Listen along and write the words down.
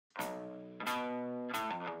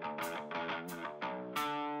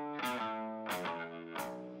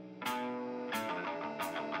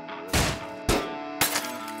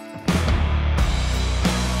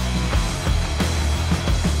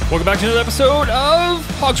Welcome back to another episode of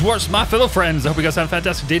Hogwarts, my fellow friends. I hope you guys had a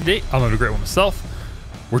fantastic day today. I'm having a great one myself.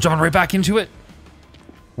 We're jumping right back into it.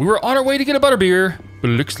 We were on our way to get a butterbeer, but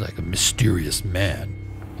it looks like a mysterious man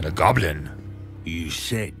and a goblin. You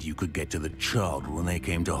said you could get to the child when they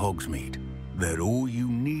came to Hogsmeade. That all you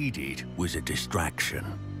needed was a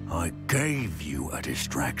distraction. I gave you a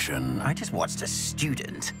distraction. I just watched a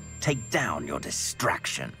student take down your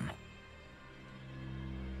distraction.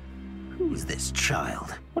 Who's this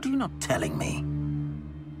child? What are you not telling me?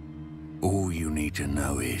 All you need to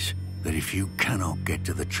know is that if you cannot get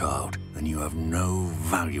to the child, then you have no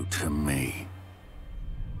value to me.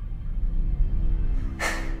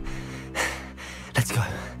 Let's go.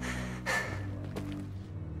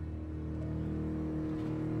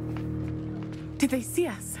 Did they see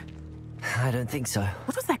us? I don't think so.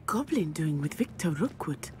 What was that goblin doing with Victor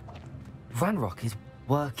Rookwood? Ranrock is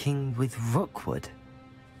working with Rookwood.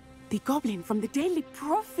 The goblin from the Daily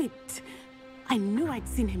Prophet. I knew I'd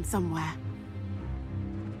seen him somewhere.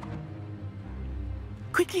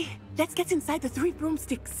 Quickly, let's get inside the 3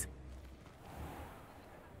 broomsticks.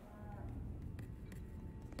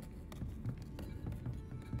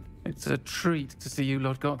 It's a treat to see you,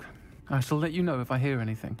 Lodgok. I shall let you know if I hear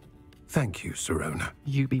anything. Thank you, Sirona.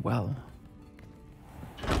 You be well.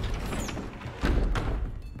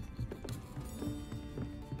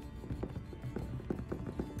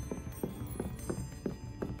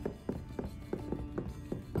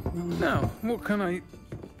 Now, what can I...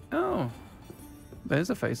 Oh, there's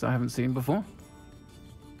a face I haven't seen before.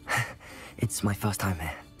 It's my first time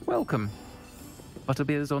here. Welcome.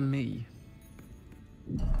 Butterbeer's on me.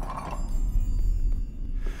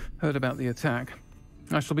 Heard about the attack.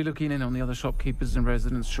 I shall be looking in on the other shopkeepers and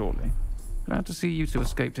residents shortly. Glad to see you two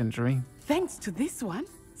escaped injury. Thanks to this one,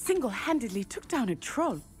 single-handedly took down a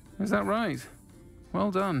troll. Is that right?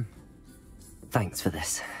 Well done. Thanks for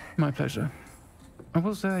this. My pleasure. I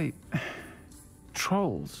will say,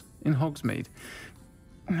 trolls in Hogsmeade.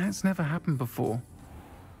 That's never happened before.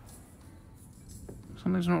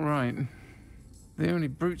 Something's not right. The only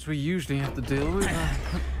brutes we usually have to deal with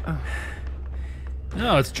are...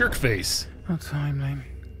 No, it's Jerkface. How timely.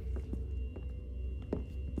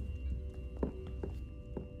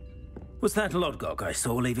 Was that Lodgok I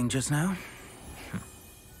saw leaving just now?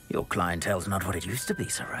 Your clientele's not what it used to be,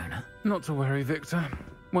 Sirona. Not to worry, Victor.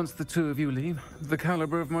 Once the two of you leave, the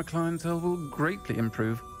caliber of my clientele will greatly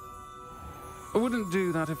improve. I wouldn't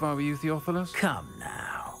do that if I were you, Theophilus. Come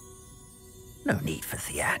now. No need for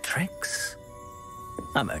theatrics.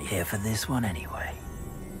 I'm only here for this one anyway.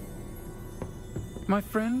 My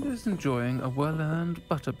friend is enjoying a well-earned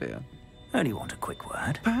butterbeer. Only want a quick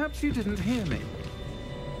word. Perhaps you didn't hear me.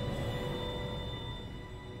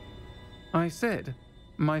 I said,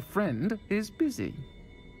 my friend is busy.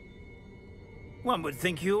 One would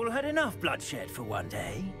think you all had enough bloodshed for one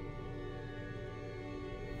day.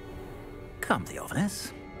 Come,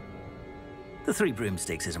 Theophilus. The 3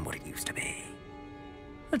 broomsticks isn't what it used to be.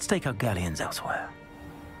 Let's take our galleons elsewhere.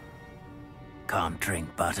 Can't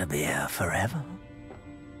drink butterbeer forever.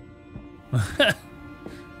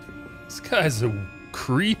 This guy's a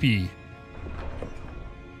creepy.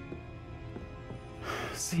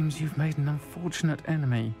 Seems you've made an unfortunate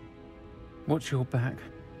enemy. Watch your back.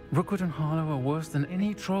 Rookwood and Harlow are worse than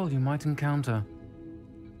any troll you might encounter.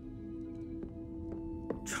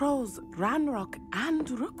 Trolls, Ranrock, and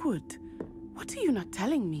Rookwood. What are you not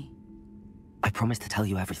telling me? I promised to tell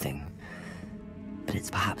you everything, but it's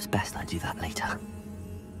perhaps best I do that later.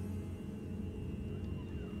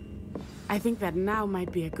 I think that now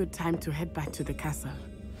might be a good time to head back to the castle.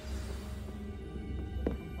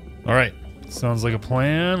 All right, sounds like a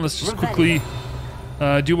plan. Let's just quickly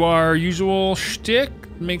do our usual shtick.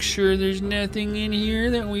 Make sure there's nothing in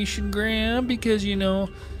here that we should grab because, you know,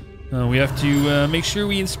 we have to make sure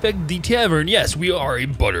we inspect the tavern. Yes, we are a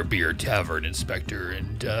butterbeer tavern inspector,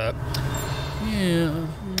 and yeah,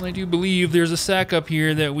 I do believe there's a sack up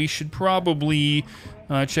here that we should probably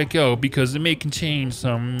check out because it may contain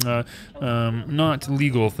some not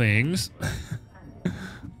legal things.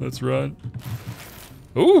 Let's run.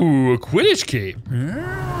 Ooh, a Quidditch cape.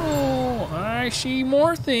 Oh, I see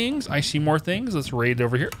more things. I see more things. Let's raid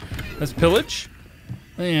over here. Let's pillage.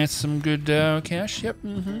 That's some good cash. Yep.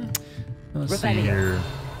 Let's see here.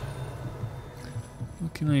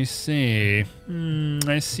 What can I say?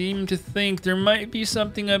 I seem to think there might be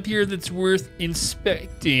something up here that's worth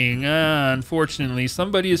inspecting. Unfortunately,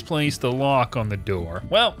 somebody has placed a lock on the door.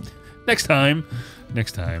 Well, next time.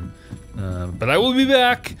 But I will be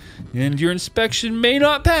back, and your inspection may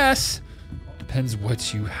not pass. Depends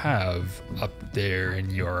what you have up there in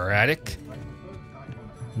your attic.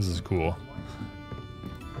 This is cool.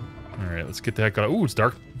 All right, let's get the heck out. Ooh, it's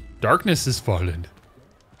dark. Darkness is falling.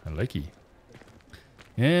 I like it.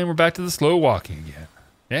 And we're back to the slow walking again.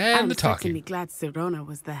 And the talking. I'm certainly glad Sirona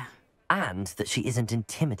was there. And that she isn't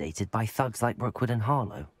intimidated by thugs like Rookwood and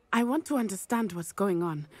Harlow. I want to understand what's going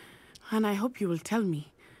on, and I hope you will tell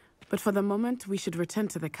me. But for the moment, we should return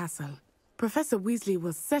to the castle. Professor Weasley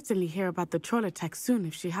will certainly hear about the troll attack soon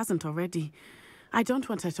if she hasn't already. I don't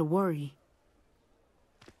want her to worry.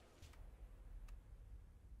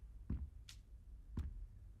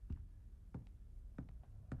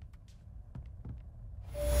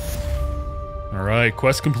 All right,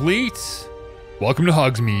 quest complete. Welcome to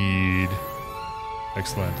Hogsmeade.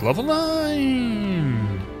 Excellent. Level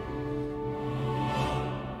 9.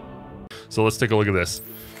 So let's take a look at this.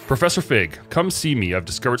 Professor Fig, come see me. I've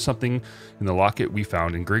discovered something in the locket we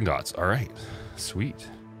found in Gringotts. All right, sweet.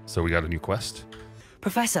 So we got a new quest.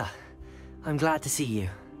 Professor, I'm glad to see you.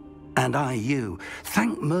 And I you.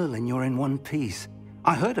 Thank Merlin you're in one piece.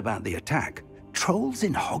 I heard about the attack. Trolls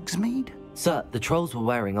in Hogsmeade? Sir, the trolls were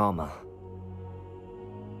wearing armor.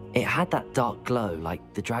 It had that dark glow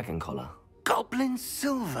like the dragon collar. Goblin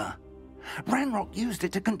silver. Ranrock used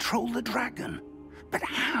it to control the dragon. But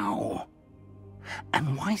how?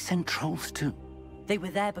 And why send trolls to... They were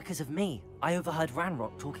there because of me. I overheard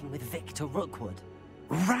Ranrock talking with Victor Rookwood.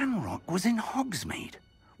 Ranrock was in Hogsmeade?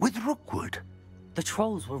 With Rookwood? The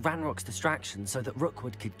trolls were Ranrock's distraction so that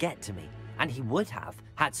Rookwood could get to me. And he would have,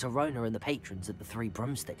 had Sirona and the patrons at the Three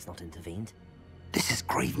Broomsticks not intervened. This is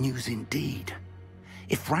grave news indeed.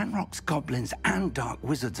 If Ranrock's goblins and dark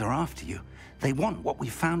wizards are after you, they want what we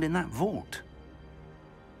found in that vault.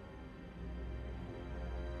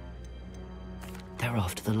 They're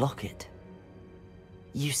after the locket.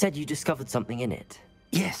 You said you discovered something in it.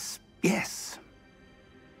 Yes.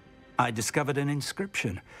 I discovered an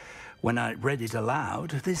inscription. When I read it aloud,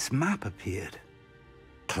 this map appeared.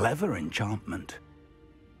 Clever enchantment.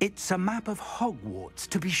 It's a map of Hogwarts,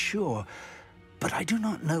 to be sure, but I do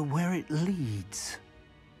not know where it leads.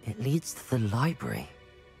 It leads to the library.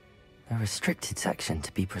 A restricted section,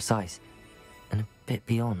 to be precise, and a bit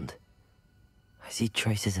beyond. I see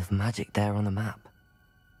traces of magic there on the map.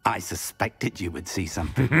 I suspected you would see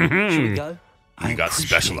something. Should we go? You got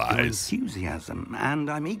specialized. Your enthusiasm, and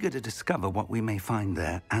I'm eager to discover what we may find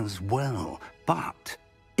there as well. But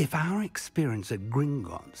if our experience at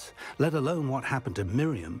Gringotts, let alone what happened to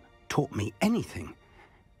Miriam, taught me anything,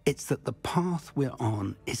 it's that the path we're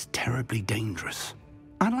on is terribly dangerous.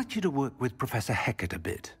 I'd like you to work with Professor Hecat a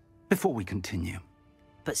bit before we continue.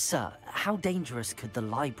 But sir, how dangerous could the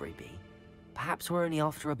library be? Perhaps we're only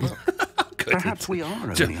after a book. Perhaps we are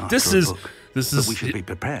only after a book. But we should be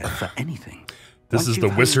prepared for anything. This is the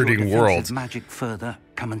wizarding world. Magic further,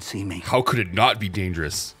 come and see me. How could it not be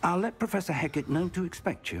dangerous? I'll let Professor Hecat know to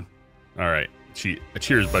expect you. All right.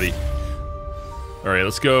 Cheers, buddy. All right,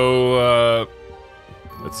 let's go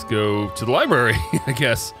to the library, I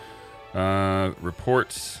guess. Report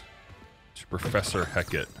to Professor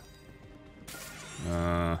Hecat.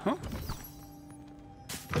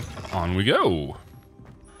 On we go.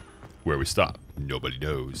 Where we stop, nobody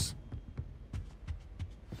knows.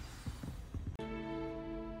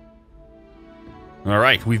 All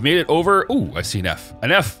right, we've made it over. Ooh, I see an F.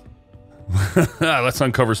 An F. Let's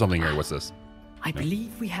uncover something here. What's this? I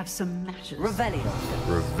believe we have some matters.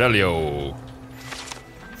 Revelio.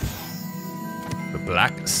 The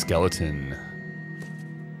Black Skeleton.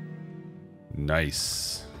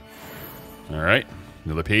 Nice. All right,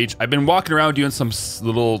 another page. I've been walking around doing some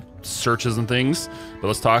little searches and things, but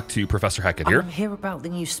let's talk to Professor Hecat here. I'm here about the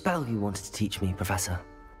new spell you wanted to teach me, Professor.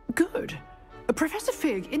 Good. Professor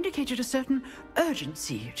Fig indicated a certain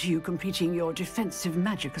urgency to you completing your defensive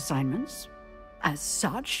magic assignments. As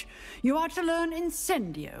such, you are to learn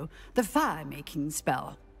Incendio, the fire-making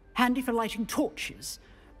spell, handy for lighting torches,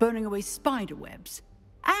 burning away spider webs,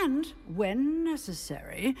 and, when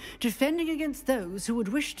necessary, defending against those who would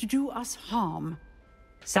wish to do us harm.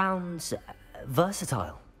 Sounds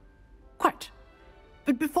versatile. Quite.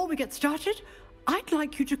 But before we get started, I'd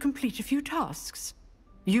like you to complete a few tasks.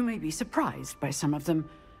 You may be surprised by some of them.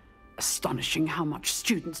 Astonishing how much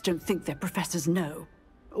students don't think their professors know.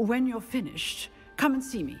 When you're finished, come and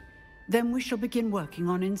see me. Then we shall begin working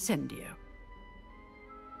on Incendio.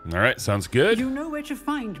 All right, sounds good. You know where to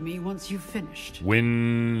find me once you've finished.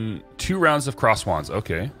 Win 2 rounds of cross wands.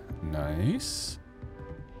 Okay, nice.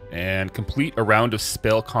 And complete a round of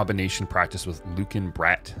spell combination practice with Lucan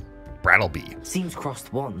Brattleby. Seems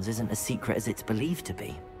crossed wands isn't as secret as it's believed to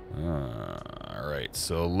be. All right,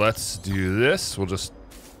 so let's do this. We'll just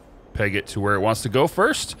peg it to where it wants to go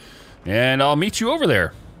first, and I'll meet you over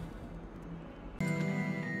there.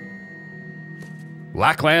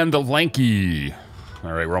 Lackland the Lanky.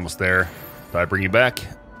 All right, we're almost there. Did I bring you back?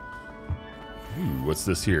 Ooh, what's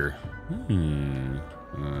this here?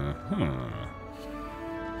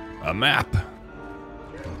 A map.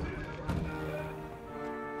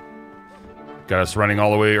 Got us running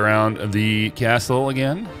all the way around the castle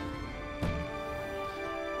again.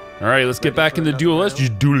 All right, let's get back into duel. Let's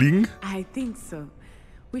just dueling. I think so.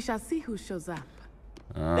 We shall see who shows up.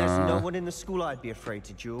 There's no one in the school I'd be afraid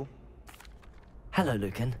to duel. Hello,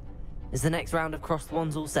 Lucan. Is the next round of crossed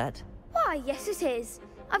wands all set? Why, yes it is.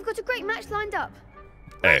 I've got a great match lined up.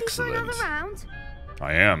 Ready Excellent. for another round?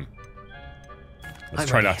 I am. Let's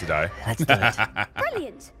try not to die. Let's do it.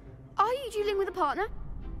 Brilliant. Are you dueling with a partner?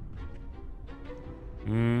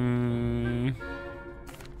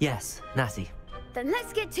 Yes, Natty. Then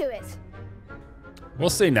let's get to it. We'll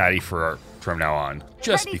say Natty from now on,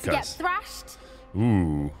 just Ready because. to get thrashed?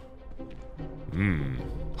 Ooh.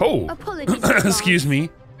 Oh. Apologies. Excuse me.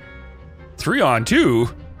 3 on 2.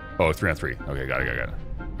 Oh, 3 on 3. Okay, got it.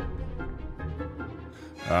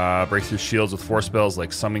 Break through shields with 4 spells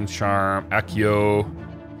like Summoning Charm, Accio.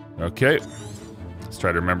 Okay. Let's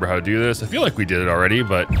try to remember how to do this. I feel like we did it already,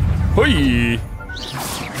 but... Hoi!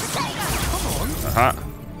 Uh-huh.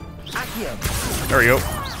 There we go.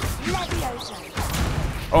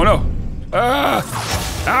 Oh, no. Ah!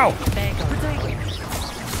 Ow!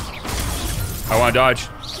 I want to dodge.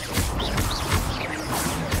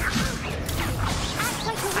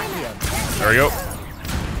 There we go.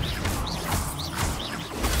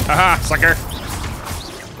 Haha, sucker.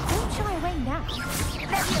 Don't shy away now.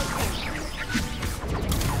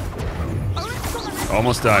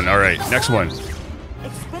 Almost done. All right, next one.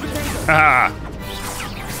 Haha.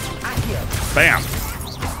 Bam.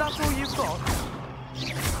 That's all you've got?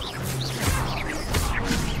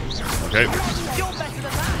 Okay. You're better than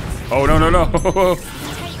that. Oh, no, no, no.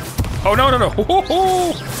 Oh, no, no, no. Ho, ho,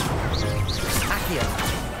 ho.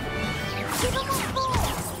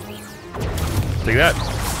 Take that.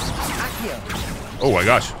 Oh my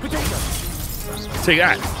gosh. Take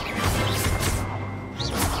that.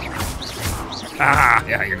 Ah,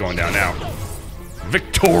 yeah, you're going down now.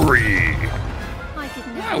 Victory.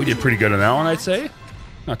 Yeah, we did pretty good on that one, I'd say.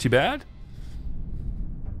 Not too bad.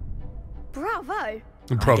 Bravo.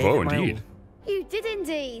 Bravo, indeed. You did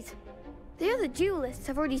indeed. The other duelists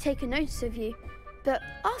have already taken notice of you, but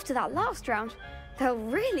after that last round, they'll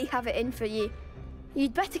really have it in for you.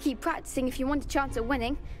 You'd better keep practicing if you want a chance at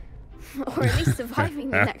winning, or at least surviving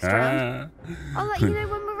the next round. I'll let you know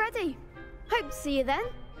when we're ready. Hope to see you then.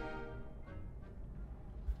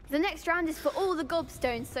 The next round is for all the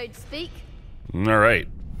gobstones, so to speak. All right.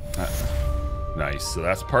 Nice. So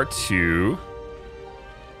that's part 2.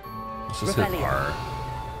 Let's just hit R.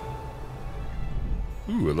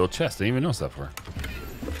 Ooh, a little chest. I didn't even notice that before.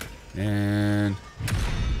 And...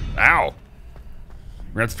 Ow!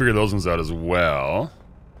 We're gonna have to figure those ones out as well.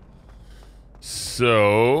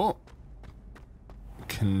 So...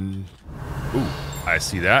 Ooh, I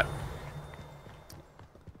see that.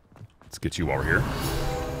 Let's get you while we're here.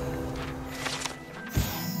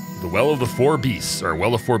 The Well of the Four Beasts, or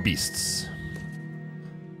Well of Four Beasts.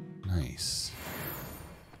 Nice.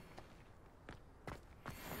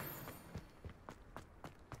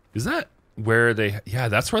 Is that where they... Yeah,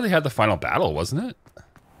 that's where they had the final battle, wasn't it?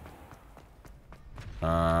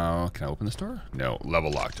 Can I open this door? No,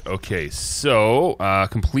 level locked. Okay, so,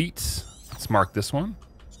 complete. Let's mark this one.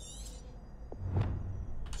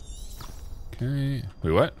 Okay.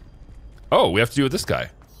 Wait, what? Oh, we have to do with this guy.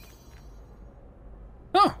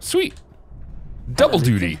 Oh, sweet. Double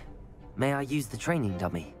duty. May I use the training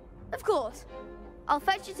dummy? Of course. I'll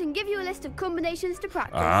fetch it and give you a list of combinations to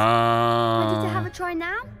practice. Ready to have a try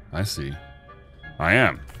now? I see. I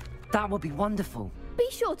am. That would be wonderful. Be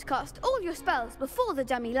sure to cast all your spells before the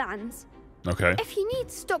dummy lands. Okay. If you need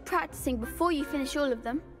to stop practicing before you finish all of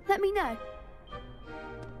them, let me know.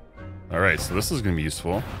 All right, so this is going to be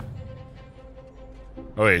useful.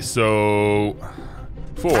 Okay, so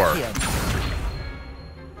 4.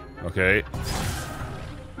 Okay.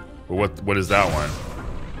 Well, what is that one?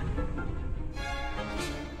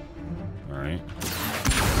 All right.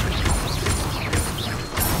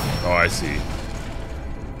 Oh, I see.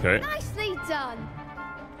 Okay. Nicely done.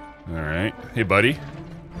 All right. Hey, buddy.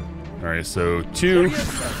 All right, so 2.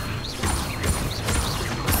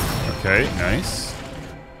 Okay, nice.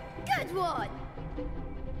 Good one.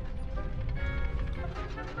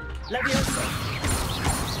 Leviosa.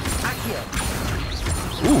 Accio.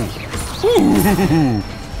 Ooh. Ooh.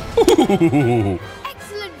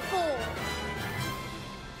 Excellent ball.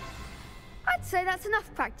 I'd say that's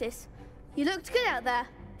enough practice. You looked good out there.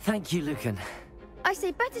 Thank you, Lucan. I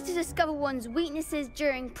say better to discover one's weaknesses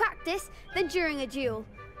during practice than during a duel.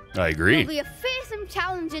 I agree. You'll be a fearsome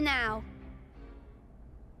challenger now.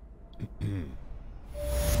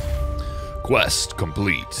 Quest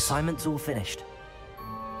complete. Assignment's all finished.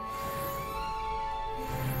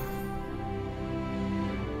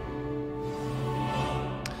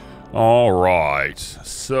 All right.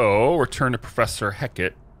 So, return to Professor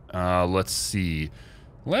Hecat. Let's see.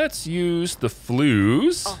 Let's use the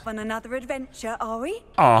flues. Off on another adventure, are we?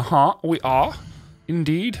 Uh-huh, we are.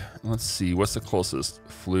 Indeed. Let's see, what's the closest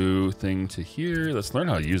flu thing to here? Let's learn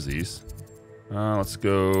how to use these. Let's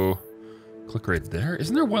go click right there.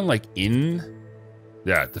 Isn't there one like in?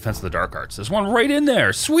 Yeah, Defense of the Dark Arts. There's one right in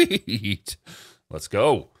there. Sweet. Let's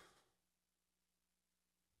go.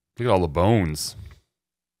 Look at all the bones.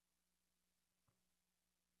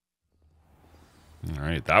 All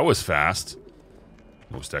right, that was fast.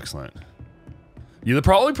 Most excellent. Yeah, the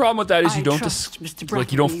probably problem with that is you don't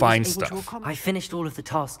you don't find stuff. I finished all of the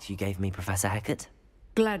tasks you gave me, Professor Hecat.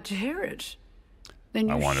 Glad to hear it. Then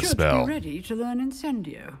you I want a should spell. be ready to learn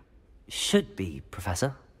Incendio. Should be,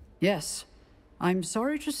 Professor. Yes. I'm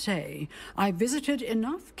sorry to say, I visited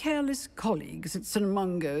enough careless colleagues at St.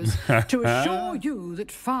 Mungo's to assure you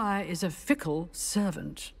that fire is a fickle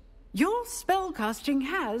servant. Your spellcasting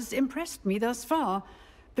has impressed me thus far,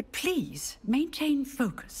 but please maintain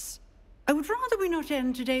focus. I would rather we not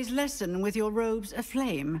end today's lesson with your robes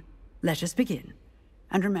aflame. Let us begin.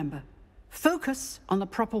 And remember, focus on the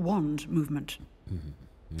proper wand movement.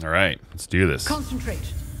 All right, let's do this.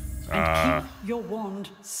 Concentrate. And keep your wand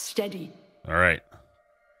steady. All right,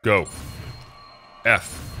 go.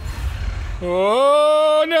 F.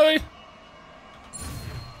 Oh, Nelly.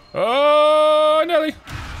 Oh, Nelly.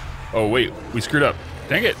 Oh, wait, we screwed up.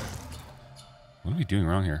 Dang it. What are we doing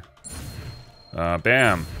wrong here?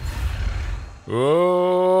 Bam.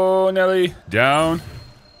 Oh, Nelly. Down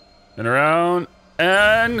and around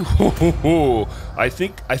and I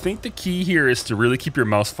think the key here is to really keep your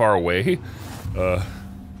mouse far away.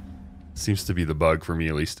 Seems to be the bug for me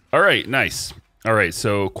at least. All right, nice. All right,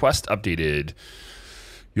 so quest updated.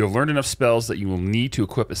 You have learned enough spells that you will need to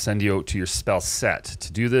equip Incendio to your spell set.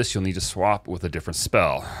 To do this, you'll need to swap with a different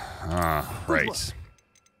spell. Right.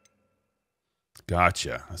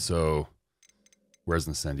 Gotcha. So, where's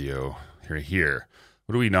Incendio? Here.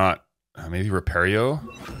 What do we not? Maybe Repario?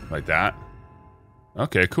 Like that?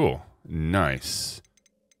 Okay, cool. Nice.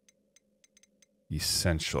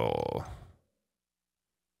 Essential.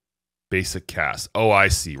 Basic cast. Oh, I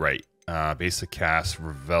see. Right. Basic cast,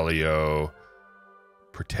 Revelio,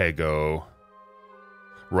 Protego.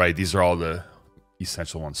 Right, these are all the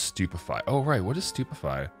essential ones. Stupefy. Oh, right. What is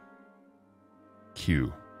Stupefy?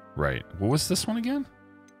 Q. Right. What was this one again?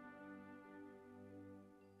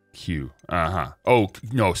 Q. Uh-huh. Oh,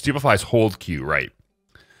 no. Stupefy is hold Q. Right.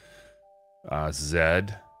 Z.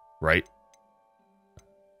 Right.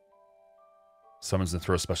 Summons and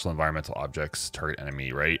throws special environmental objects, target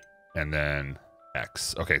enemy. Right. And then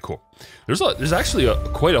X. Okay, cool. There's actually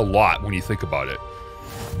quite a lot when you think about it.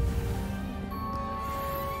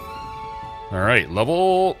 All right,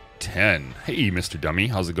 level 10. Hey, Mr. Dummy,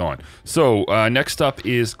 how's it going? So next up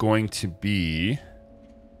is going to be.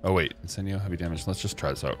 Oh wait, Incendio, heavy damage. Let's just try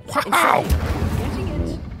this out. Wow! Getting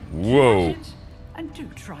it. Whoa! And do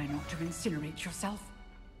try not to incinerate yourself.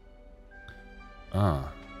 Oh,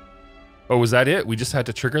 was that it? We just had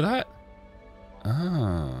to trigger that?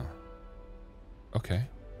 Okay.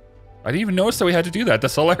 I didn't even notice that we had to do that.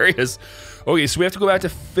 That's hilarious. Okay, so we have to go back to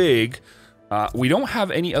Fig. We don't have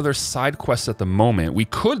any other side quests at the moment. We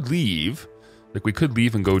could leave. Like, we could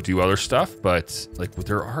leave and go do other stuff, but, like,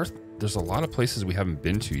 there's a lot of places we haven't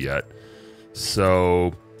been to yet.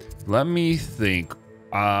 So, let me think.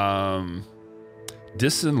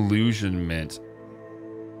 Disillusionment.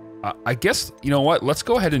 I guess, you know what? Let's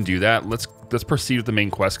go ahead and do that. Let's proceed with the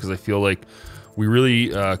main quest, because I feel like we really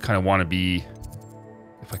kind of want to be...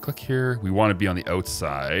 If I click here, we want to be on the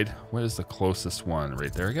outside. What is the closest one?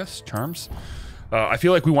 Right there, I guess. Charms. I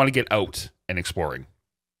feel like we want to get out and exploring.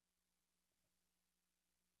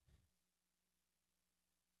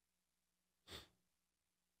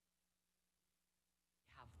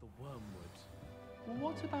 Have the wormwood. Well,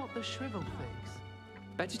 what about the shriveled figs?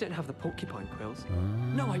 Bet you don't have the porcupine quills.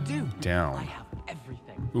 No, I do. Down. I have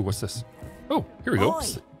everything. Ooh, what's this? Oh, here we go. Boy,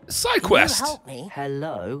 Side can quest. you help me?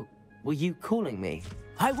 Hello? Were you calling me?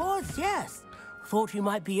 I was, yes. Thought you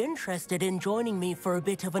might be interested in joining me for a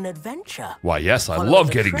bit of an adventure. Why, yes, I Following love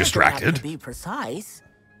the getting treasure map, distracted. To be precise,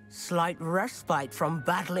 slight respite from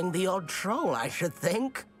battling the odd troll, I should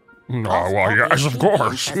think. Oh, well, yes, of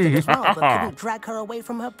course. As well, but couldn't drag her away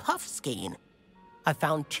from her puff skein. I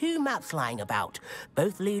found 2 maps lying about,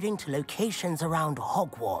 both leading to locations around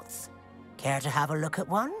Hogwarts. Care to have a look at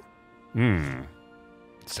one?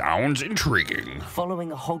 Sounds intriguing.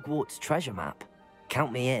 Following a Hogwarts treasure map.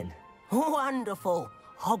 Count me in. Wonderful.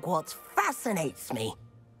 Hogwarts fascinates me.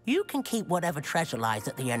 You can keep whatever treasure lies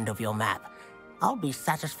at the end of your map. I'll be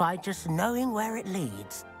satisfied just knowing where it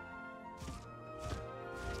leads.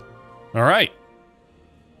 All right.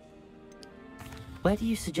 Where do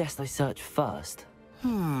you suggest I search first?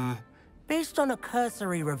 Based on a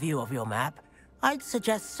cursory review of your map, I'd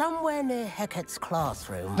suggest somewhere near Hecat's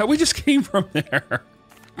classroom. No, we just came from there.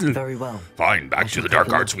 Very well. Fine, back to the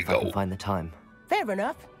dark arts we go. Find the time. Fair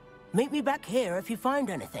enough. Meet me back here if you find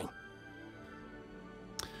anything.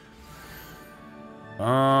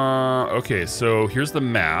 Okay, so here's the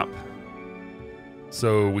map.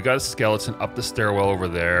 So we got a skeleton up the stairwell over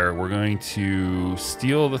there. We're going to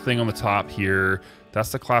steal the thing on the top here.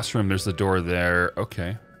 That's the classroom. There's the door there.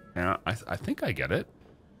 Okay. Yeah, I think I get it.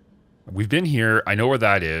 We've been here. I know where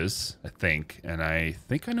that is, I think. And I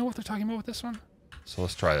think I know what they're talking about with this one. So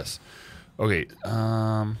let's try this. Okay.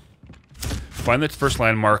 Find the first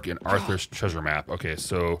landmark in Arthur's treasure map. Okay,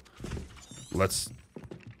 so let's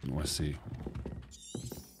see.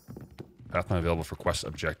 Path not available for quest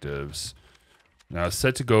objectives. Now it's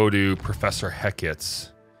said to go to Professor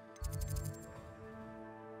Hecat's.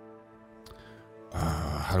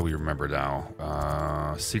 How do we remember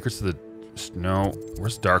now? Secrets of the... No.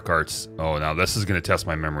 Where's Dark Arts? Oh, now this is going to test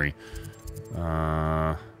my memory.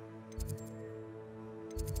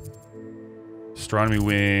 Astronomy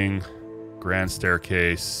Wing. Grand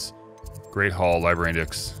Staircase. Great Hall. Library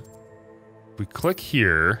Index. If we click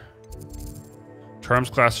here... Charms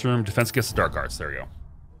Classroom. Defense Against the Dark Arts. There we go.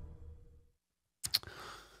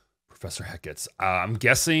 Professor Hecat's. I'm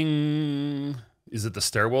guessing... Is it the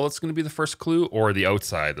stairwell that's going to be the first clue, or the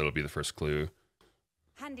outside that'll be the first clue?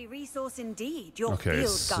 Handy resource indeed. Your Okay, field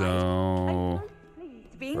so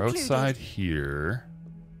we're outside here.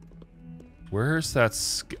 Where's that?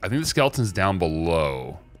 I think the skeleton's down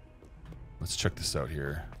below. Let's check this out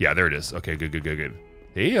here. Yeah, there it is. Okay, good.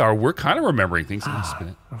 Hey, we're kind of remembering things.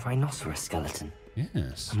 A rhinoceros skeleton.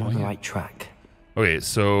 Yes. I'm on the right track. Okay,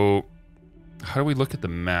 so how do we look at the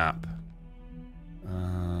map?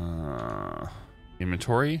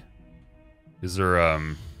 Inventory? Is there,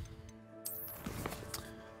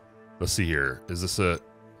 let's see here. Is this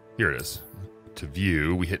here it is. To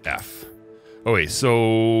view, we hit F. Okay,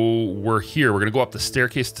 so we're here. We're going to go up the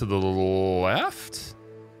staircase to the left.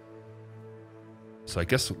 So I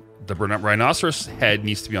guess the rhinoceros head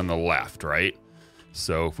needs to be on the left, right?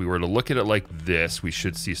 So if we were to look at it like this, we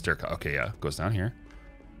should see staircase. Okay, yeah, goes down here.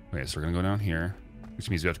 Okay, so we're going to go down here, which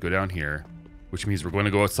means we have to go down here, which means we're going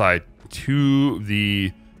to go outside to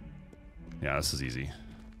the... Yeah, this is easy.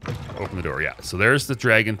 Open the door, yeah. So there's the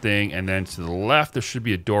dragon thing, and then to the left, there should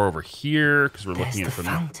be a door over here, because we're looking at it from...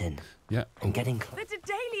 There's the fountain. Yeah. I'm getting close. The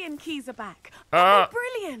Daedalian keys are back. Oh,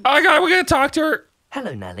 brilliant. Oh, God, we're going to talk to her.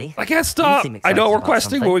 Hello, Nelly. I can't stop. I know we're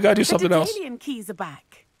questing, but we got to do something else. The Daedalian keys are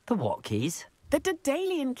back. The what keys? The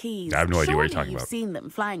Daedalian keys. I have no idea what you're talking You've about. seen them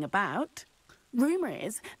flying about. Rumour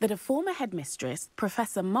is that a former headmistress,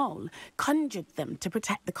 Professor Mole, conjured them to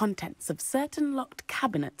protect the contents of certain locked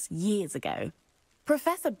cabinets years ago.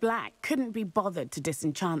 Professor Black couldn't be bothered to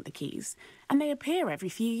disenchant the keys, and they appear every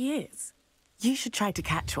few years. You should try to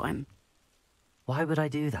catch one. Why would I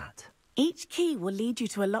do that? Each key will lead you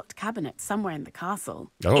to a locked cabinet somewhere in the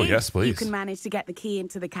castle. Oh, If yes, please. you can manage to get the key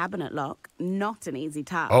into the cabinet lock, not an easy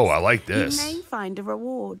task. Oh, I like this. You may find a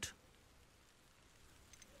reward.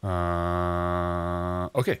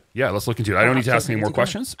 Okay, yeah, let's look into it. I don't need to ask any more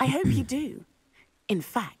questions. I hope you do. In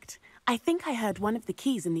fact, I think I heard one of the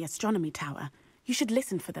keys in the astronomy tower. You should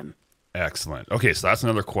listen for them. Excellent. Okay, so that's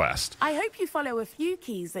another quest. I hope you follow a few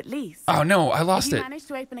keys at least. Oh, no, I lost If you it. manage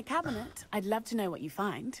to open a cabinet, I'd love to know what you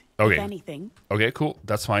find. Okay. If anything. Okay, cool.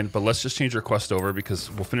 That's fine. But let's just change our quest over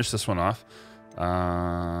because we'll finish this one off.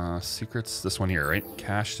 Secrets, this one here, right?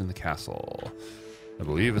 Cached in the castle. I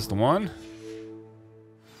believe is the one.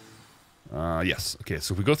 Yes. Okay,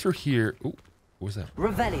 so if we go through here... Ooh, what was that?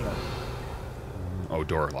 Revelio. Oh,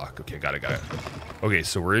 door lock. Okay, got it. Okay,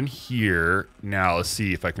 so we're in here. Now, let's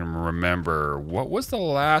see if I can remember. What was the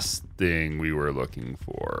last thing we were looking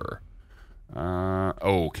for?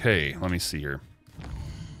 Okay, let me see here.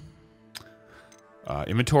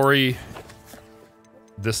 Inventory.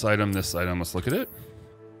 This item, this item. Let's look at it.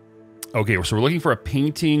 Okay, so we're looking for a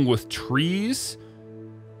painting with trees.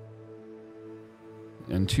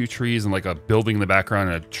 And 2 trees and like a building in the background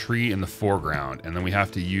and a tree in the foreground. And then we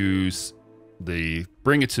have to use the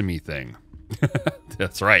bring it to me thing.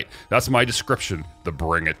 That's right. That's my description. The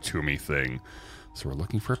bring it to me thing. So we're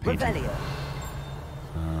looking for a painting.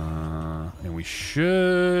 And we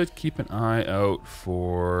should keep an eye out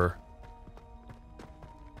for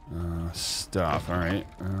stuff. All right.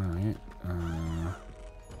 All right.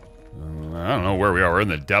 I don't know where we are. We're in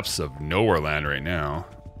the depths of nowhere land right now.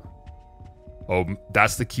 Oh,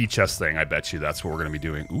 that's the key chest thing. I bet you that's what we're going to be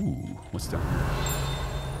doing. Ooh, what's down here?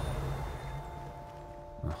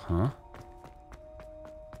 Uh-huh.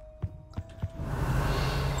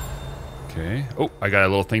 Okay. Oh, I got a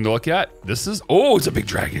little thing to look at. This is... Oh, it's a big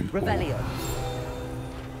dragon. Revelio.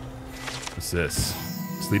 What's this?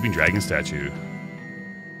 Sleeping dragon statue.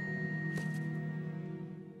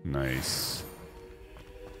 Nice.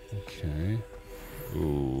 Okay.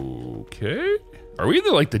 Okay. Are we in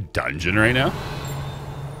the, like, the dungeon right now?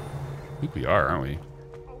 I think we are, aren't we?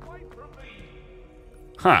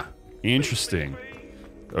 Huh. Interesting.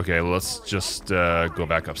 Okay, let's just go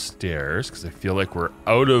back upstairs, because I feel like we're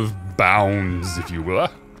out of bounds, if you will.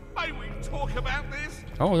 May we talk about this?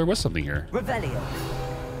 Oh, there was something here. Revelio.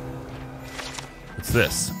 What's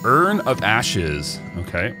this? Urn of Ashes.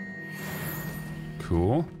 Okay.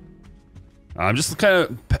 Cool. I'm just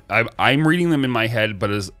kind of... I'm reading them in my head,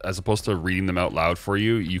 but as opposed to reading them out loud for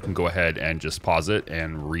you, you can go ahead and just pause it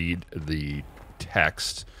and read the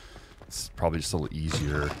text. It's probably just a little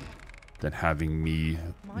easier than having me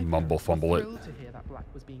mumble fumble it.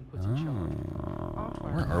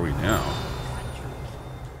 Where are we now?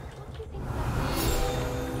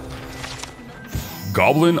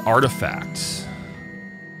 Goblin Artifact.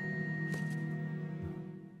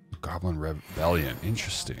 Goblin Rebellion.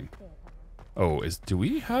 Interesting. Oh, do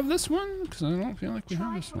we have this one? Because I don't feel like we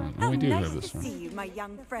have this one. Oh, we do have this one. See you, my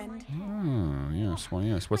young friend. Oh, yes, well,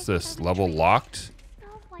 yes. What's this? Level locked?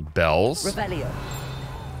 Bells? Revelio.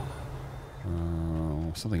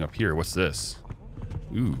 Something up here. What's this?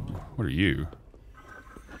 Ooh, what are you?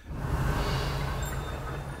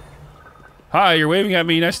 Hi, you're waving at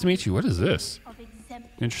me. Nice to meet you. What is this?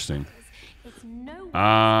 Interesting.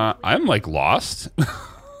 I'm like lost.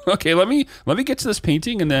 Okay, let me get to this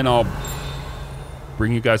painting and then I'll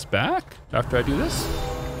bring you guys back after I do this.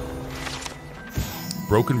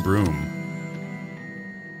 Broken broom.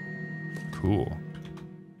 Cool.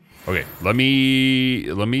 Okay, let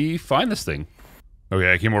me find this thing.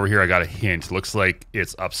 Okay, I came over here. I got a hint. Looks like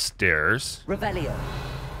it's upstairs. Revelio.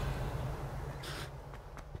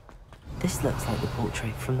 This looks like the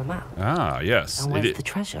portrait from the map. Ah, yes. And where's the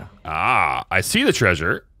treasure? Ah, I see the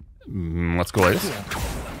treasure. Let's go like this.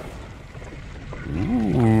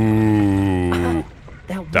 Ooh.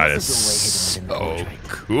 That is so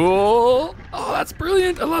cool. Oh, that's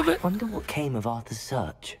brilliant. I love it. I wonder what came of Arthur's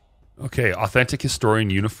search. Okay, authentic historian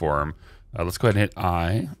uniform. Let's go ahead and hit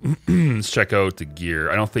I. Let's check out the gear.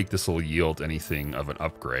 I don't think this will yield anything of an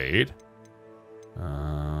upgrade.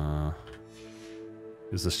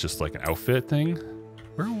 Is this just like an outfit thing?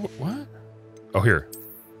 Where? What? Oh, here.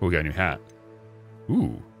 Oh, we got a new hat.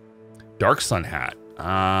 Ooh. Dark Sun hat.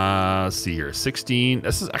 Let's see here. 16.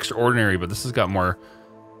 This is extraordinary, but this has got more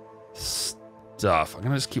stuff. I'm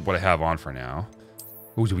going to just keep what I have on for now.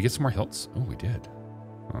 Oh, did we get some more hilts? Oh, we did.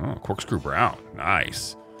 Oh, corkscrew brown.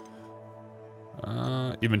 Nice.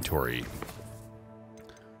 Inventory.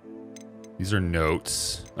 These are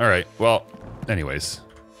notes. All right. Well, anyways,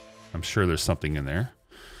 I'm sure there's something in there.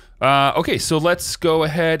 Okay, so let's go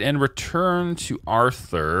ahead and return to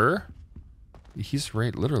Arthur. He's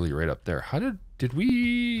literally right up there. How did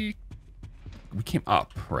we came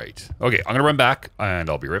up, right. Okay, I'm gonna run back and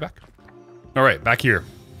I'll be right back. All right, back here.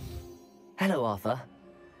 Hello, Arthur.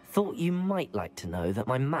 Thought you might like to know that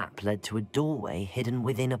my map led to a doorway hidden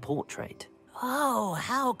within a portrait. Oh,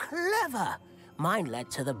 how clever. Mine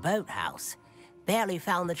led to the boathouse. Barely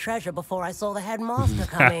found the treasure before I saw the headmaster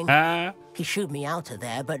coming. He shooed me out of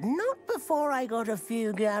there, but not before I got a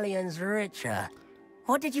few galleons richer.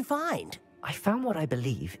 What did you find? I found what I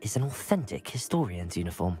believe is an authentic historian's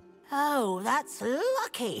uniform. Oh, that's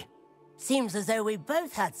lucky. Seems as though we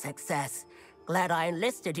both had success. Glad I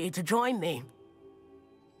enlisted you to join me.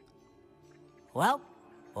 Well,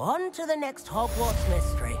 on to the next Hogwarts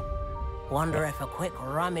mystery. Wonder if a quick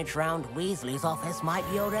rummage round Weasley's office might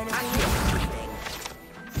yield anything interesting.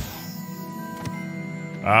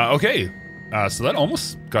 Okay. So that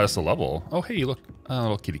almost got us a level. Oh, hey, look. A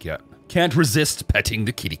little kitty cat. Can't resist petting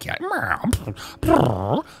the kitty cat.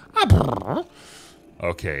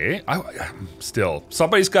 Okay. Still,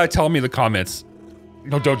 somebody's got to tell me in the comments.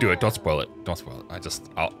 No, don't do it. Don't spoil it. Don't spoil it.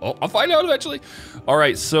 I'll find out eventually. All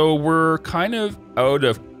right, so we're kind of out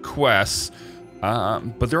of quests,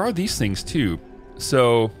 but there are these things too.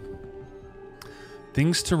 So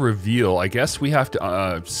things to reveal. I guess we have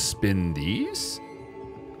to spin these.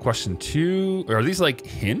 Question 2. Are these like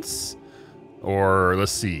hints? Or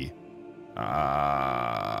let's see.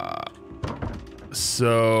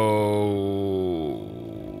 So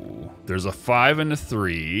there's a 5 and a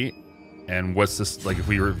 3. And what's this, like if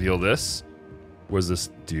we reveal this, what does this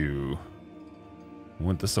do?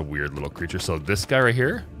 Isn't this a weird little creature? So this guy right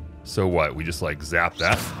here, so what? We just like zap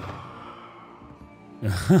that?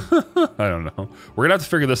 I don't know. We're gonna have to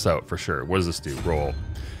figure this out for sure. What does this do? Roll.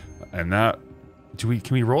 And that, can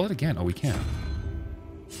we roll it again? Oh, we can.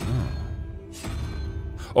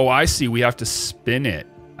 Oh, I see, we have to spin it.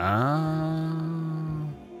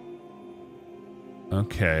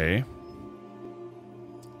 Okay.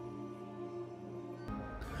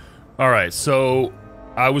 All right, so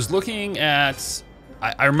I was looking at,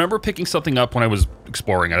 I remember picking something up when I was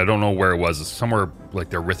exploring, and I don't know where it was. It's somewhere like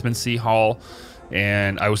the Arithmancy Hall,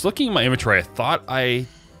 and I was looking in my inventory. I thought I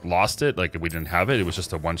lost it, like we didn't have it. It was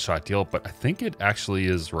just a one-shot deal, but I think it actually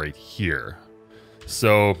is right here.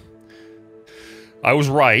 So I was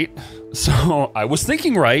right. So I was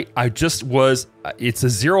thinking right. I just was, it's a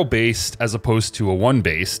 0 based as opposed to a 1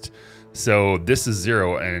 based. So this is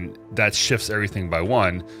 0 and that shifts everything by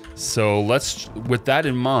 1. So let's, with that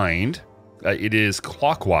in mind, it is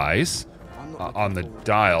clockwise on the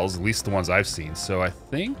dials, at least the ones I've seen. So I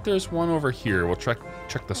think there's one over here. We'll check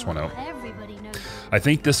this one out. I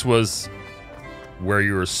think this was where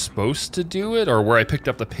you were supposed to do it, or where I picked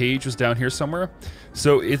up the page was down here somewhere.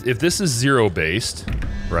 So if this is 0 based,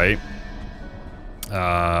 right?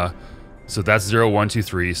 So that's 0, 1, 2,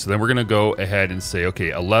 3. So then we're gonna go ahead and say,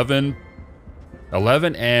 okay, 11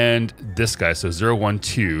 and this guy, so 0, 1,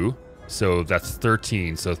 2. So that's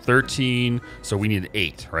 13. So 13, so we need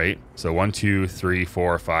 8, right? So 1, 2, 3,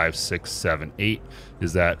 4, 5, 6, 7, 8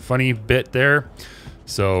 is that funny bit there.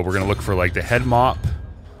 So we're gonna look for like the head mop,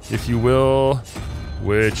 if you will,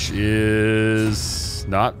 which is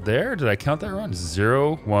not there. Did I count that wrong?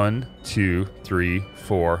 0, 1, 2, 3,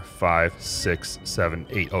 4, 5, 6, 7,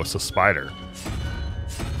 8. Oh, so spider.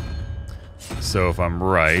 So if I'm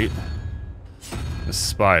right, the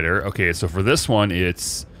spider. Okay, so for this one,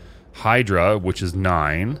 it's Hydra, which is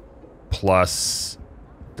 9, plus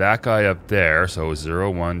that guy up there. So 0,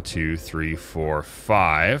 1, 2, 3, 4,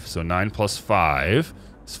 5. So 9 plus 5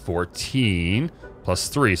 is 14, plus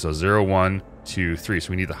 3. So 0, 1, 2, 3. So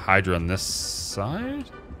we need the Hydra on this side.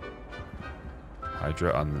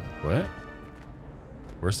 Hydra on the, what?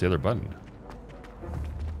 Where's the other button?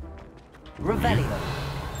 Revelio.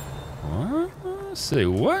 What? Say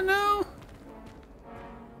what now?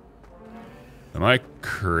 Am I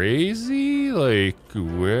crazy? Like,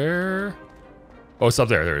 where? Oh, it's up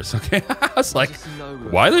there. There it is. Okay. I was like,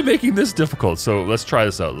 why are they making this difficult? So let's try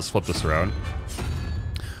this out. Let's flip this around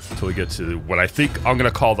until we get to what I think I'm going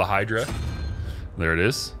to call the Hydra. There it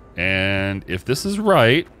is. And if this is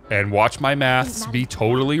right, and watch my maths be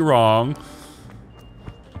totally wrong.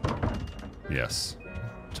 Yes,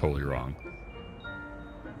 totally wrong.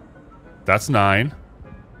 That's 9.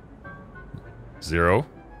 0,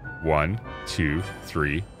 1, 2,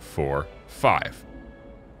 3, 4, 5.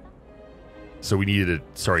 So we needed,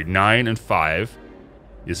 sorry, 9 and 5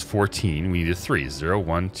 is 14. We needed 3. 0,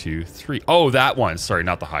 1, 2, 3. Oh, that one. Sorry,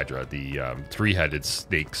 not the Hydra. The 3-headed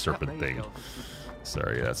snake serpent thing.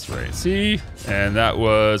 Sorry, that's right. See? And that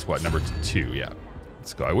was, what, number 2. Yeah.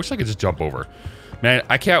 Let's go. I wish I could just jump over. Man,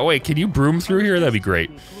 I can't wait. Can you broom through here? That'd be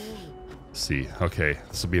great. Let's see. Okay.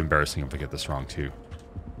 This will be embarrassing if I get this wrong, too.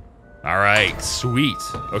 All right. Sweet.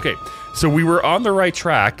 Okay. So we were on the right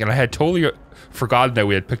track, and I had totally forgotten that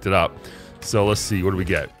we had picked it up. So let's see. What do we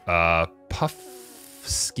get?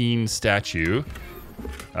 Puffskein statue.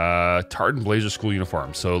 Tartan Blazer school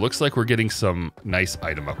uniform. So it looks like we're getting some nice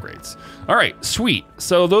item upgrades. All right, sweet.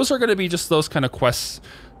 So those are going to be just those kind of quests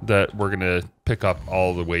that we're going to pick up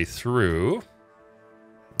all the way through.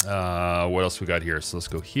 What else we got here? So let's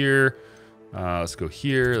go here. Let's go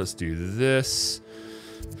here. Let's do this.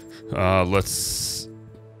 Let's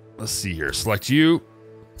see here. Select you.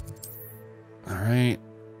 All right.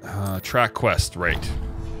 Track quest, right.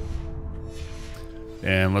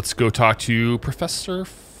 And let's go talk to Professor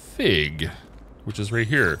Fig, which is right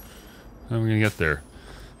here. How are we gonna get there?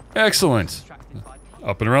 Excellent.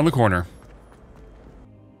 Up and around the corner.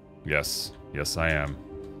 Yes. Yes, I am.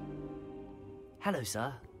 Hello,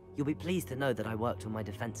 sir. You'll be pleased to know that I worked on my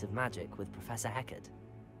defensive magic with Professor Heckard.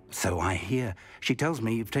 So I hear. She tells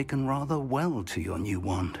me you've taken rather well to your new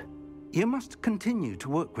wand. You must continue to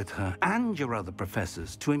work with her and your other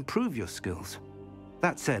professors to improve your skills.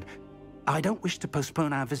 That said, I don't wish to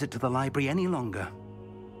postpone our visit to the library any longer.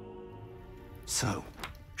 So,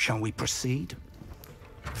 shall we proceed?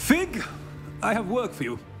 Fig, I have work for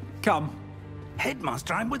you. Come.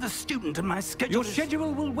 Headmaster, I'm with a student and my schedule Your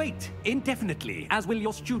schedule will wait indefinitely, as will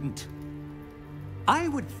your student. I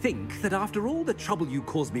would think that after all the trouble you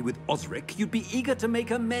caused me with Osric, you'd be eager to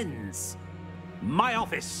make amends. My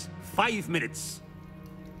office, 5 minutes.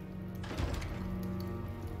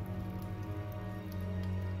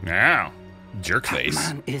 Now, jerk That face.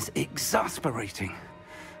 man is exasperating.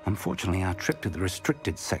 Unfortunately, our trip to the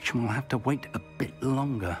restricted section will have to wait a bit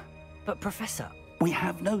longer. But Professor... We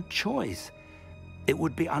have no choice. It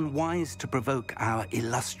would be unwise to provoke our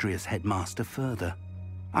illustrious headmaster further.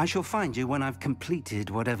 I shall find you when I've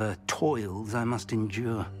completed whatever toils I must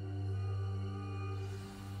endure.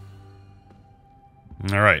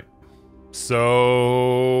 All right.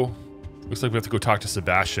 So, looks like we have to go talk to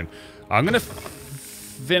Sebastian. I'm going to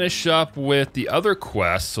finish up with the other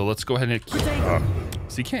quest. So let's go ahead and hit Q.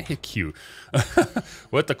 So you can't hit Q.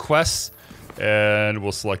 With the quests, and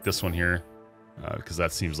we'll select this one here because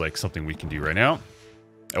that seems like something we can do right now.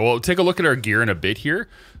 And we'll take a look at our gear in a bit here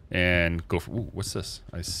and go for, ooh, what's this?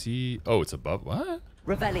 I see, oh, it's above, what?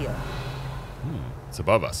 Revelio. It's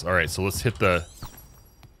above us. All right, so let's hit the,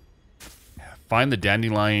 find the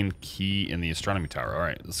dandelion key in the astronomy tower. All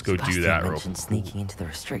right, let's go do that real quick. Sneaking into the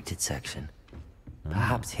restricted section.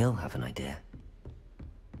 Perhaps he'll have an idea.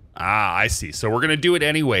 Ah, I see. So we're gonna do it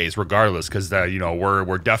anyways, regardless, because you know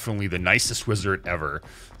we're definitely the nicest wizard ever.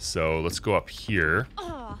 So let's go up here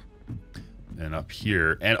and up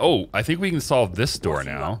here, and oh, I think we can solve this door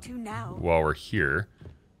now while we're here.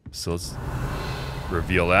 So let's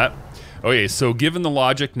reveal that. Okay, so given the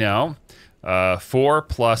logic now, 4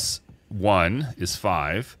 plus 1 is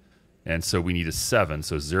 5, and so we need a 7.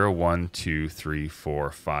 So 0, 1, 2, 3,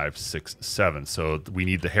 4, 5, 6, 7. So we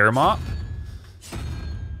need the hair mop.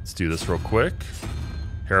 Let's do this real quick.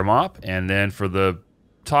 Hair mop. And then for the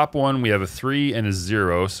top one, we have a 3 and a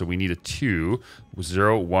 0. So we need a 2.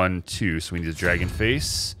 0, 1, 2. So we need a dragon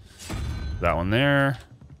face. That one there.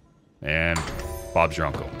 And Bob's your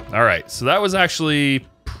uncle. All right. So that was actually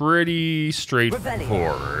pretty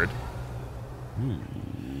straightforward. Ooh,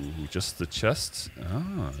 just the chest.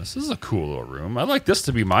 Oh, this is a cool little room. I'd like this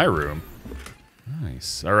to be my room.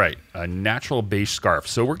 Nice. All right, a natural beige scarf.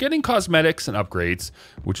 So we're getting cosmetics and upgrades,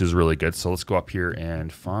 which is really good. So let's go up here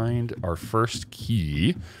and find our first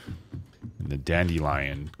key in the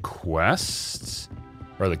dandelion quest,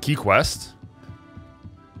 or the key quest.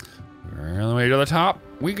 All the way to the top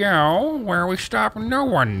we go. Where we stop, no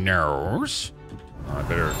one knows. Oh, I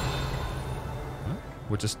better. Huh?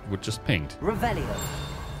 What just pinged? Revelio.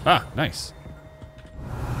 Ah, nice.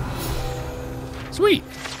 Sweet.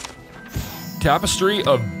 Tapestry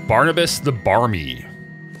of Barnabas the Barmy.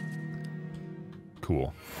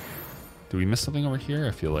 Cool. Did we miss something over here?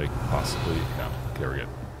 I feel like possibly. No. Okay, we're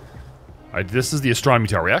good. This is the astronomy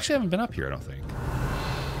tower. We actually haven't been up here, I don't think.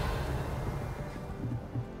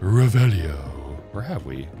 Revelio. Where have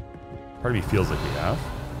we? Part of me feels like we have.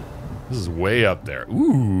 This is way up there.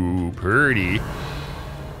 Ooh, pretty.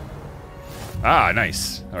 Ah,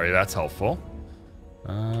 nice. All right, that's helpful.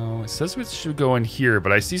 It says we should go in here,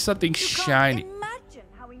 but I see something shiny.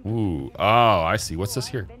 Ooh, oh, I see. What's this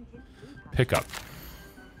here? Pickup.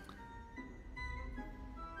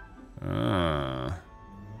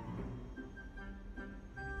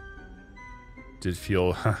 Did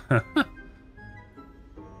feel...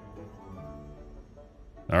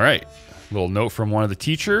 All right. Little note from one of the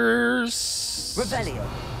teachers. Revelio.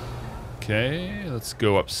 Okay, let's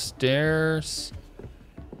go upstairs.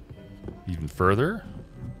 Even further.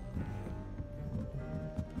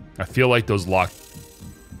 I feel like those locked.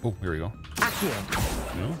 Oh, here we go.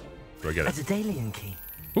 Accio. No? Do I get it? A Daedalian key.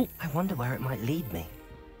 Ooh. I wonder where it might lead me.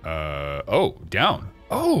 Oh, down.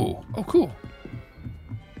 Oh, cool.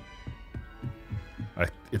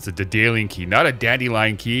 It's a Daedalian key, not a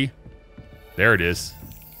dandelion key. There it is.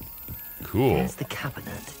 Cool. There's the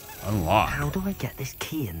cabinet. Unlocked. How do I get this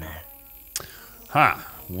key in there? Huh.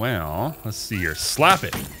 Well, let's see here. Slap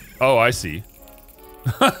it. Oh, I see.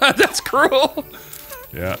 That's cruel.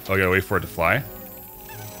 Yeah, I gotta wait for it to fly.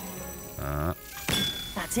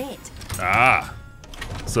 That's it. Ah.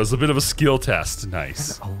 So it's a bit of a skill test.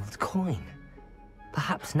 Nice. An old coin.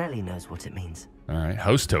 Perhaps Nellie knows what it means. All right,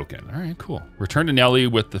 house token. All right, cool. Return to Nellie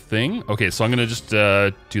with the thing. Okay, so I'm gonna just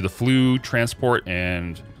do the flu transport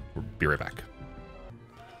and we'll be right back.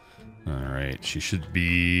 All right, she should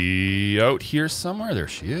be out here somewhere. There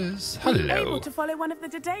she is. Were you Hello. able to follow one of the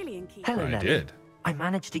Daedalian keys? Hello, I Nelly. did. I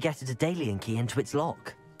managed to get a Daedalian key into its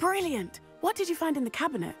lock. Brilliant. What did you find in the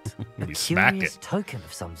cabinet? We smack Curious it. token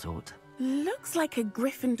of some sort. Looks like a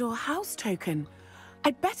Gryffindor house token.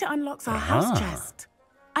 I bet it unlocks our house chest.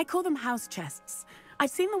 I call them house chests. I've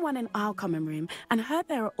seen the one in our common room and heard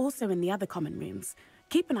there are also in the other common rooms.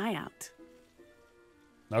 Keep an eye out.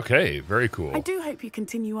 Okay, very cool. I do hope you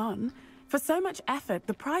continue on. For so much effort,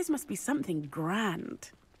 the prize must be something grand.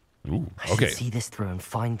 Ooh, I okay. should see this through and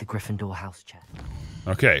find the Gryffindor house chest.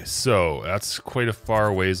 Okay, so that's quite a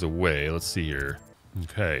far ways away. Let's see here.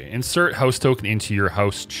 Okay, insert house token into your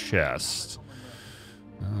house chest.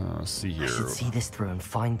 Let's see here. I should see this through and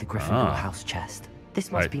find the Gryffindor house chest. This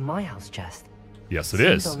must be my house chest. Yes, it Seems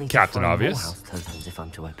is. I'll need to Captain find Obvious. More house tokens if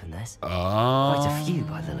I'm to open this. Quite a few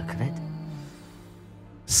by the look of it.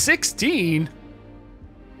 16?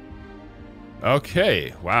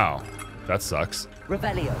 Okay, wow. That sucks.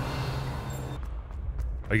 Revelio.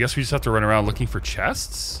 I guess we just have to run around looking for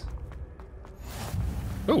chests?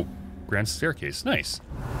 Oh, grand staircase. Nice.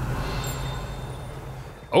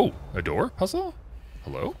 Oh, a door puzzle?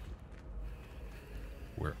 Hello?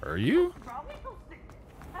 Where are you?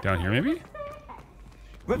 Down here, maybe?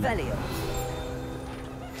 Revelio.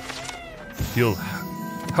 Field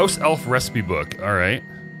House Elf Recipe Book. All right.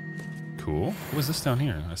 Cool. What was this down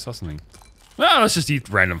here? I saw something. Ah, let's just eat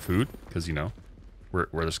random food, because, you know, we're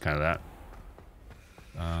just kind of that.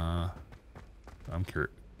 I'm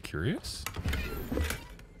curious.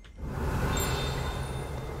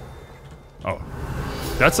 Oh,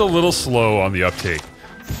 that's a little slow on the uptake.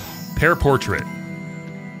 Pair portrait.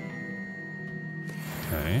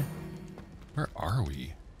 Okay. Where are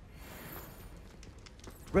we?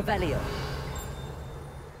 Revelio.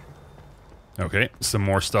 Okay, some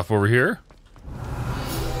more stuff over here.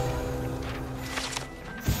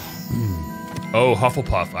 Oh,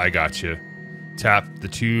 Hufflepuff, I got you. Tap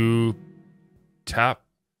the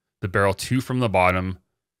barrel 2 from the bottom,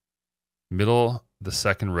 middle, the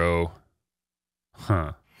second row.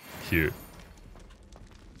 Huh, cute.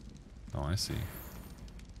 Oh, I see.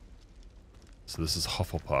 So this is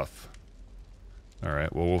Hufflepuff. All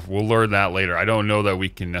right, well, we'll learn that later. I don't know that we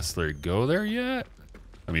can necessarily go there yet.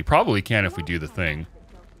 I mean, probably can if we do the thing,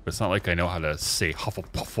 but it's not like I know how to say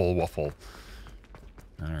Hufflepuffle waffle.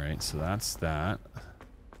 All right, so that's that.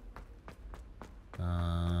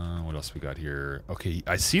 What else we got here? Okay,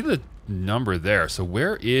 I see the number there. So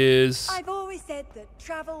where is... I've always said that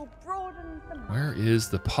travel broadens the mind. Where is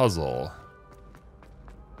the puzzle?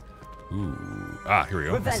 Ooh. Ah, here we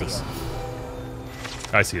go. What's this?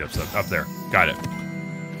 I see it up there. Got it.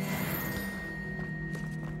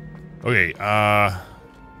 Okay,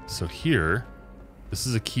 so here, this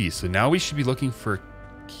is a key. So now we should be looking for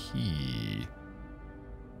key.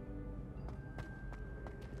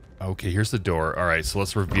 Okay, here's the door. All right, so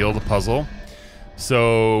let's reveal the puzzle.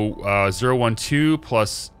 So 0, 1, 2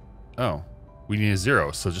 plus... Oh, we need a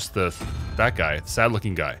 0. So just that guy, the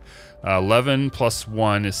sad-looking guy. 11 plus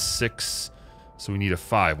 1 is 6. So we need a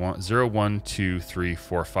 5. 0, 1, 2, 3,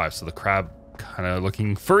 4, 5. So the crab, kind of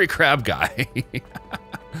looking furry crab guy.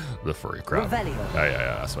 The furry crab.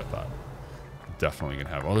 Yeah, that's what I thought. Definitely gonna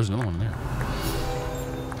have... Oh, there's another one there.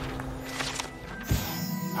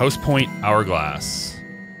 House Point Hourglass.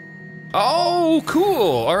 Oh,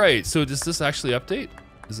 cool. All right. So does this actually update?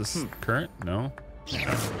 Is this current? No.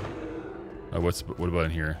 What about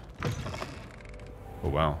in here? Oh,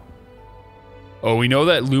 wow. Oh, we know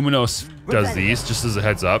that Luminos does these, just as a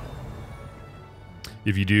heads up.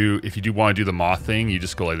 If you do want to do the moth thing, you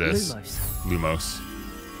just go like this. Lumos.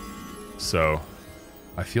 So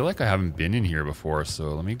I feel like I haven't been in here before, so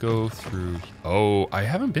let me go through. Oh, I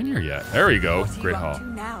haven't been here yet. There we go. Great Hall.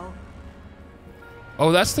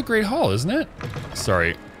 Oh, that's the Great Hall, isn't it?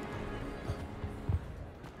 Sorry.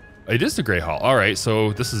 It is the Great Hall. All right,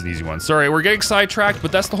 so this is an easy one. Sorry, we're getting sidetracked,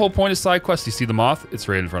 but that's the whole point of side quest. You see the moth? It's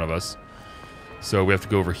right in front of us. So we have to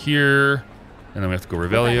go over here, and then we have to go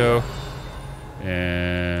Revelio,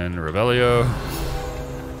 and Revelio.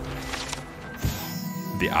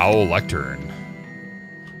 The Owl Lectern.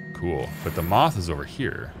 Cool, but the moth is over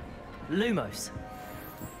here. Lumos.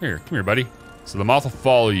 Here, come here, buddy. So the moth will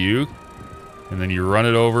follow you, and then you run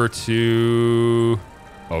it over to...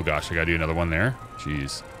 Oh gosh, I gotta do another one there.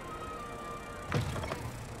 Jeez.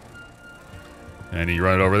 And you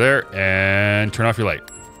run it over there, and turn off your light.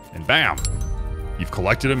 And bam! You've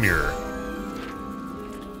collected a mirror.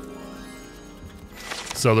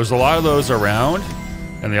 So there's a lot of those around,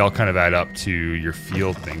 and they all kind of add up to your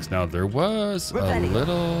field things. Now, there was a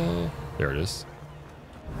little... There it is.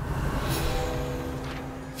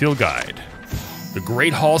 Field guide. The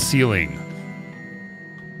Great Hall ceiling.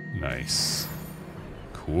 Nice.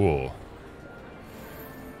 Cool.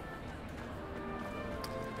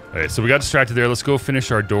 Okay, so we got distracted there. Let's go finish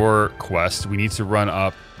our door quest. We need to run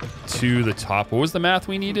up to the top. What was the math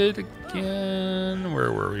we needed again?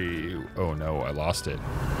 Where were we? Oh no, I lost it.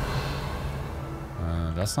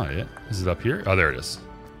 That's not it. Is it up here? Oh, there it is.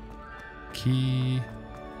 Key,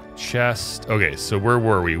 chest. Okay, so where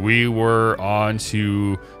were we? We were on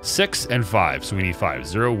to 6 and 5, so we need 5.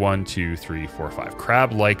 0, 1, 2, 3, 4, 5.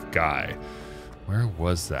 Crab-like guy. Where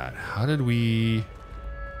was that? How did we...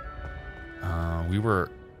 we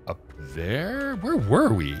were up there? Where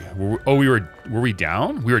were we? Were we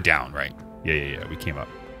down? We were down, right? Yeah. We came up.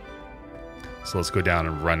 So let's go down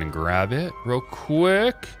and run and grab it real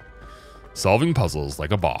quick. Solving puzzles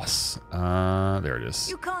like a boss. There it is.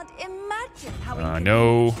 You can't imagine how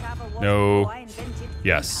no.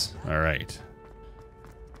 Yes. All right.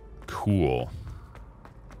 Cool.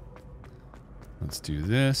 Let's do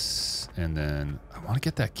this. And then I want to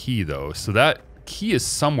get that key though. So that key is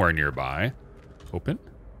somewhere nearby. Open.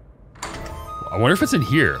 I wonder if it's in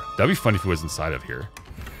here. That'd be fun if it was inside of here.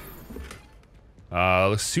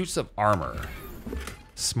 Suits of armor.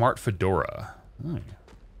 Smart fedora. Oh.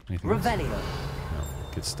 Revelio. No,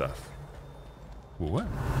 good stuff. What?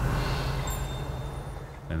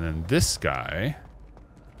 And then this guy.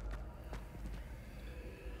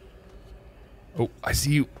 Oh, I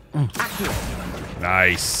see you.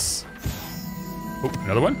 Nice. Oh,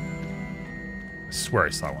 another one? I swear I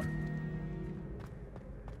saw one.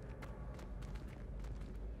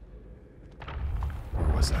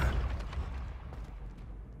 Where was that?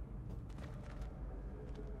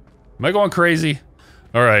 Am I going crazy?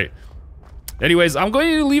 All right. Anyways, I'm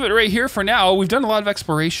going to leave it right here for now. We've done a lot of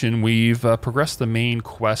exploration. We've progressed the main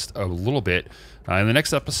quest a little bit. In the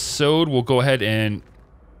next episode, we'll go ahead and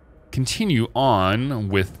continue on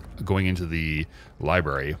with going into the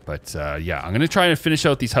library. But yeah, I'm going to try and finish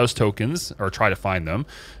out these house tokens, or try to find them.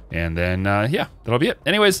 And then, yeah, that'll be it.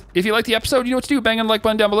 Anyways, if you liked the episode, you know what to do. Bang on the like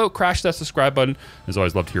button down below. Crash that subscribe button. As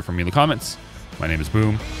always, love to hear from you in the comments. My name is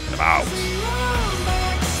Boom, and I'm out.